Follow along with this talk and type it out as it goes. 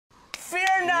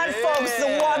or not, folks,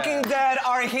 The Walking Dead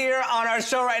are here on our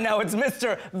show right now. It's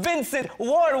Mr. Vincent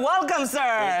Ward. Welcome,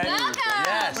 sir. Welcome.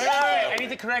 Yes. Wait, I need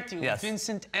to correct you. Yes.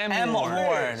 Vincent M.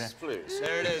 Ward. Please.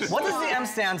 There it is. What does the M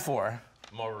stand for?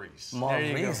 Maurice.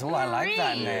 Maurice. Oh, I like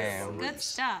that name. Good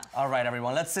stuff. All right,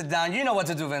 everyone, let's sit down. You know what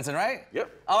to do, Vincent, right?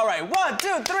 Yep. All right, 1,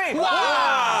 2, 3.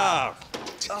 Wow!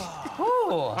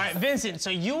 All right, Vincent.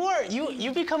 So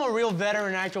you become a real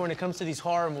veteran actor when it comes to these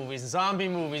horror movies, zombie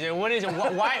movies. And what is it?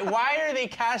 Why are they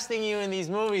casting you in these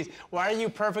movies? Why are you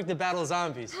perfect to battle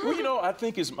zombies? Well, you know, I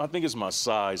think it's my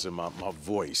size and my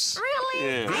voice. Really?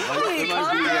 Yeah. Really? Girl.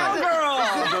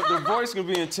 The voice can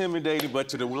be intimidating, but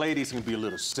to the ladies, it can be a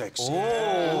little sexy.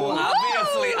 Oh,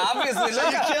 obviously. So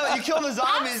you kill the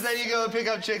zombies, then you go pick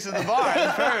up chicks at the bar.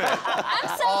 That's perfect.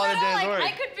 I'm so All in a little, day's like, work.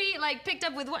 I could be like picked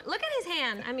up with one. Look at his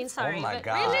hand. I mean, sorry. Oh my but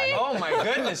God. Really? Oh my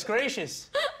goodness gracious!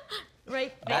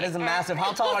 Right. That is massive.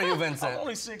 How tall are you, Vincent? I'm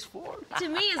only 6'4". To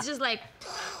me, it's just like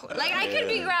I could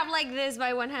be grabbed like this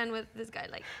by one hand with this guy.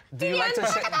 Like. Do you like to?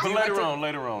 But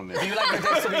later on. Do you like your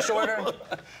dates to be shorter?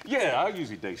 Yeah, I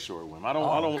usually date short women. I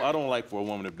don't like for a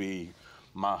woman to be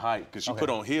my height, because she put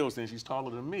on heels, then she's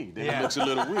taller than me. Then it looks a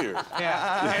little weird.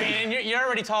 Yeah, I mean, and you're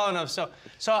already tall enough. So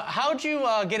how'd you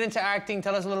get into acting?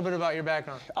 Tell us a little bit about your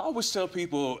background. I always tell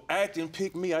people, acting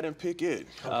picked me, I didn't pick it.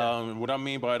 What I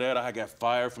mean by that, I got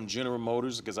fired from General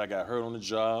Motors because I got hurt on the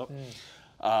job.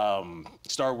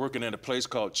 Started working at a place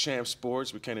called Champ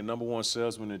Sports, became the #1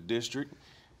 salesman in the district.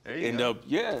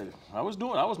 Yeah, I was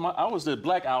the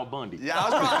Black Al Bundy. Yeah, I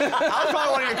was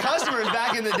probably one of your customers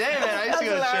back in the day, man. I used to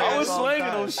go to I was shows. slinging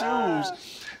those shoes.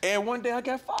 And one day I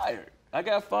got fired. I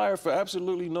got fired for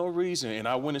absolutely no reason. And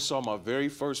I went and saw my very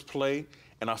first play,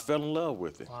 and I fell in love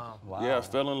with it. Wow. Yeah, I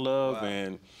fell in love,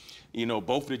 and you know,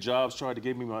 both of the jobs tried to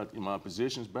give me my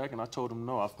positions back, and I told them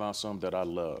no, I found something that I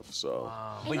love, so.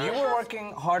 Wow. But you were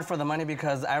working hard for the money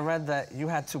because I read that you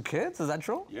had 2 kids, is that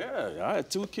true? Yeah, I had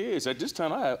 2 kids. At this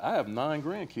time, I have 9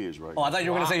 grandkids right now. Oh, I thought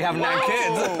you were gonna say you have 9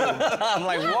 kids. I'm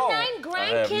like, whoa. 9 I have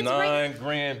grandkids. 9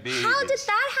 grandbabies. How did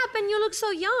that happen? You look so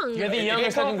young. You're the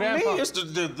youngest looking grandpa. Me, it's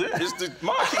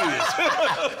my kids.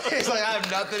 It's like I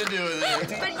have nothing to do with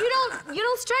it. But you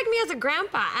don't strike me as a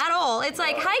grandpa at all. It's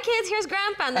like, hi kids, here's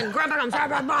grandpa, and then grandpa comes,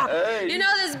 Hey. you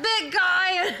know, this big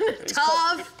guy,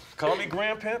 tough. Call me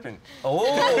Grandpimpin'. Oh,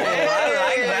 I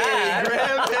like that.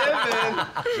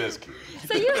 Grandpimpin'. Just kidding.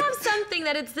 So you have something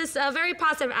that it's this very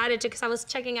positive attitude, because I was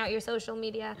checking out your social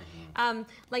media.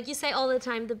 Like you say all the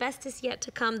time, the best is yet to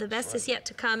come, the best is yet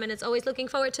to come, and it's always looking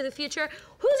forward to the future.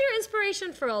 Who's your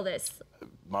inspiration for all this?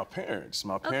 My parents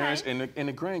and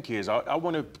the grandkids. I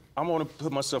want to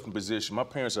put myself in position. My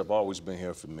parents have always been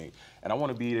here for me, and I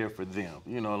want to be there for them.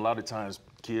 You know, a lot of times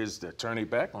kids that turn their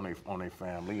back on their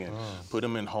family and put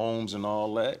them in homes and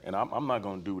all that, and I'm not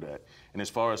going to do that. And as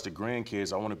far as the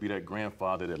grandkids, I want to be that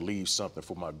grandfather that leaves something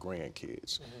for my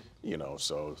grandkids. You know,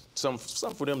 so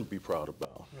something for them to be proud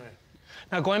about. Right.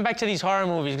 Now, going back to these horror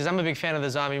movies, because I'm a big fan of the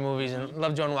zombie movies and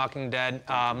love John Walking Dead.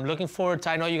 Looking forward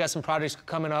to, I know you got some projects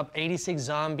coming up, 86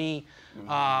 Zombie,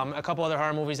 a couple other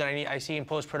horror movies that I see in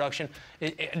post-production.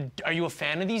 Are you a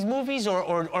fan of these movies,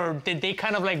 or did they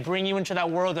kind of like bring you into that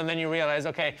world and then you realize,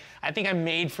 okay, I think I'm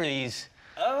made for these?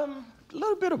 A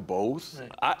little bit of both.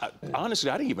 Right. Honestly,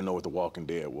 I didn't even know what The Walking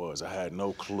Dead was. I had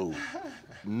no clue.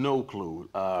 No clue.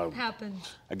 What happened?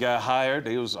 I got hired.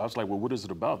 I was like, well, what is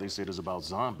it about? They said it's about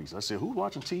zombies. I said, who's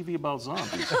watching TV about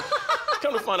zombies?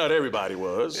 Come to find out everybody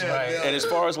was. Yeah. And as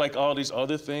far as like all these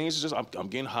other things, it's just I'm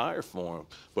getting hired for them.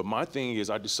 But my thing is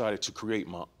I decided to create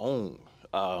my own.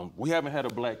 We haven't had a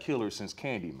black killer since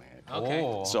Candyman. Okay.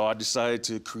 Oh. So I decided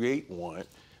to create one.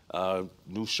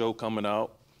 New show coming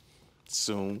out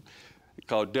soon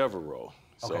called Devereaux.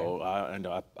 So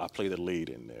I play the lead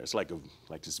in there. It's like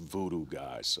this voodoo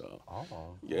guy. So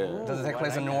yeah. Does it take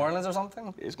place in New Orleans or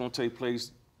something? It's gonna take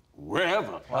place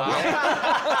wherever. A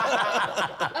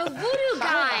voodoo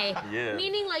guy. Yeah.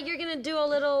 Meaning like you're gonna do a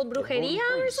little brujeria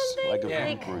or something? Like a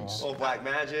voodoo priest. Oh, black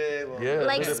magic.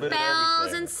 Like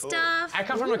spells and stuff. I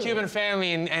come from a Cuban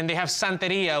family, and they have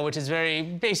Santeria, which is very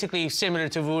basically similar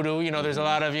to voodoo. You know, there's a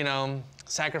lot of, you know,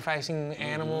 sacrificing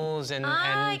animals and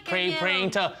praying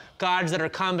to gods that are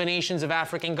combinations of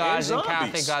African gods and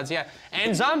Catholic gods. Yeah,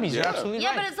 and zombies. You're absolutely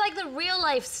right. Yeah, but it's like the real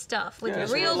life stuff with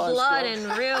it's real real-life blood stuff.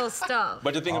 and real stuff.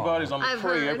 But the thing about it is I'm gonna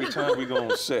pray every time we go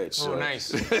on set. So. Oh,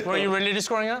 nice. Were you religious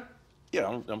growing up? Yeah,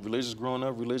 I'm religious growing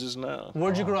up, religious now.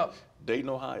 Where'd you grow up? Dayton,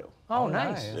 Ohio. Oh,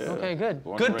 nice. nice. Okay, good.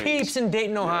 Born Good and raised. peeps in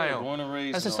Dayton, Ohio. Born and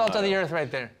raised That's the in salt of the Ohio. earth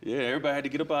right there. Yeah, everybody had to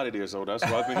get up out of there, so that's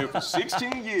why I've been here for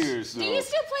 16 years. So. Do you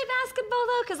still play basketball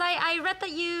though? Because I read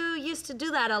that you used to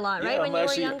do that a lot, right? When you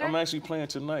were younger. I'm actually playing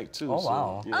tonight too. Oh, so,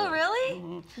 wow. yeah. Oh,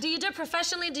 really? Do you do it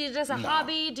professionally? Do you do it as a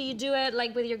hobby? Do you do it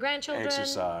like with your grandchildren?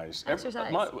 Exercise.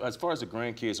 Exercise. As far as the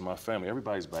grandkids in my family,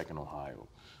 everybody's back in Ohio.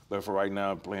 But for right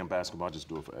now, playing basketball, I just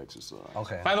do it for exercise.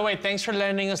 Okay. By the way, thanks for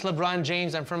lending us LeBron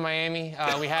James. I'm from Miami.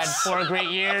 We had 4 great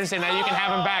years, and now you can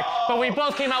have him back. But we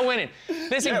both came out winning.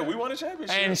 Listen, Yeah, we won a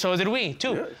championship. and so did we,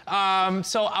 too.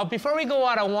 Before we go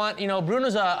out, I want,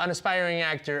 Bruno's an aspiring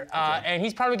actor, and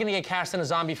he's probably gonna get cast in a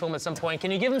zombie film at some point. Can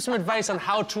you give him some advice on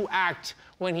how to act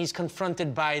when he's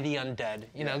confronted by the undead?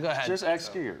 Go ahead. Just act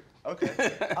scared. Okay.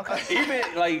 Even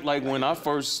like when I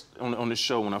first on the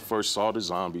show, when I first saw the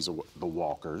zombies, the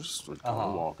walkers,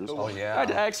 walkers. Oh, yeah. I had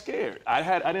to act scared. I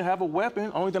didn't have a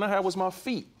weapon. Only thing I had was my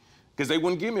feet, because they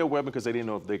wouldn't give me a weapon because they didn't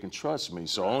know if they can trust me.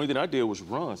 So only thing I did was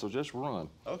run. So just run.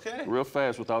 Okay. Real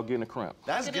fast without getting a cramp.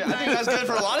 That's good. I think that's good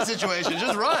for a lot of situations.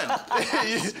 Just run.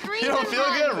 you don't feel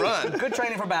good, run. Good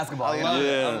training for basketball. I love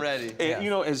it. I'm ready. And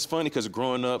it's funny because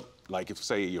growing up, like if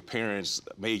say your parents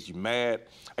made you mad,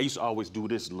 I used to always do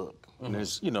this look. And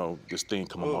there's, this thing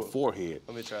come on my forehead.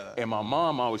 Let me try that. And my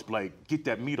mom always be like, get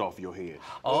that meat off your head.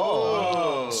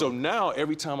 Oh. So now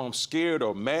every time I'm scared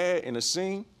or mad in a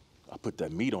scene, I put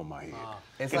that meat on my head.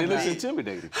 It's And like it looks that.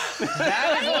 intimidating.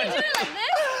 Why do you do it like this?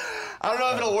 I don't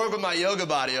know if it'll work with my yoga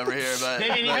body over here, but.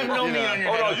 David, you have no meat on your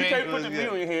Hold head, on, okay? you can't put the meat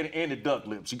on your head and the duck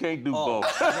lips. You can't do both.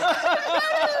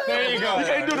 There you go. You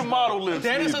can't do the model lips.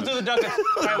 Dennis will either. do the duck.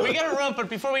 All right, we gotta run, but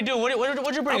before we do,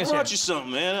 what'd you bring I us here? brought you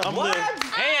something, man.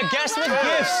 Hey, a guest with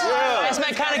gifts. That's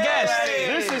my kind of guest.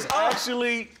 This is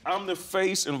actually, I'm the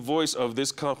face and voice of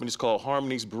this company. It's called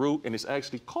Harmony's Brew, and it's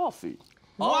actually coffee.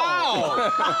 Wow.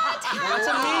 That's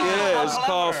amazing. Yeah, it's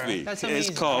coffee. That's It's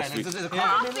amazing. coffee. Coffee? Is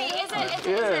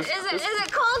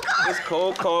it cold coffee? It's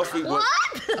cold coffee. What?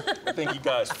 I think you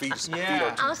guys' feet are too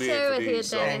I'll big share for with you, these.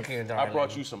 So Dennis. Thank you, I darling.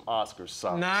 brought you some Oscar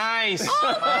socks. Nice.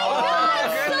 Fun.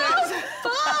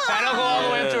 That'll go all the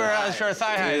way up to her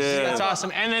thigh highs. Yeah. That's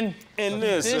awesome. And then And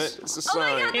this, This- it's a Oh my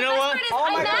sign. God, You the know best what? part is Oh I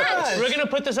my match. God. we're gonna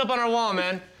put this up on our wall,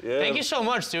 man. Yeah. Thank you so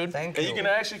much, dude. Thank And you. you can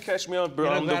actually catch me on look the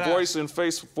badass. voice and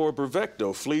face for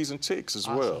Brevecto, fleas and ticks as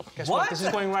well. Guess what? This is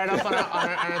going right up on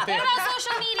our thing. What about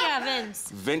social media, Vince?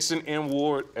 Vincent M.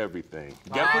 Ward, everything.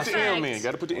 You gotta put the M in. Perfect.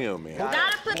 Gotta put the M in.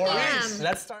 Gotta put the M.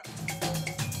 Let's start.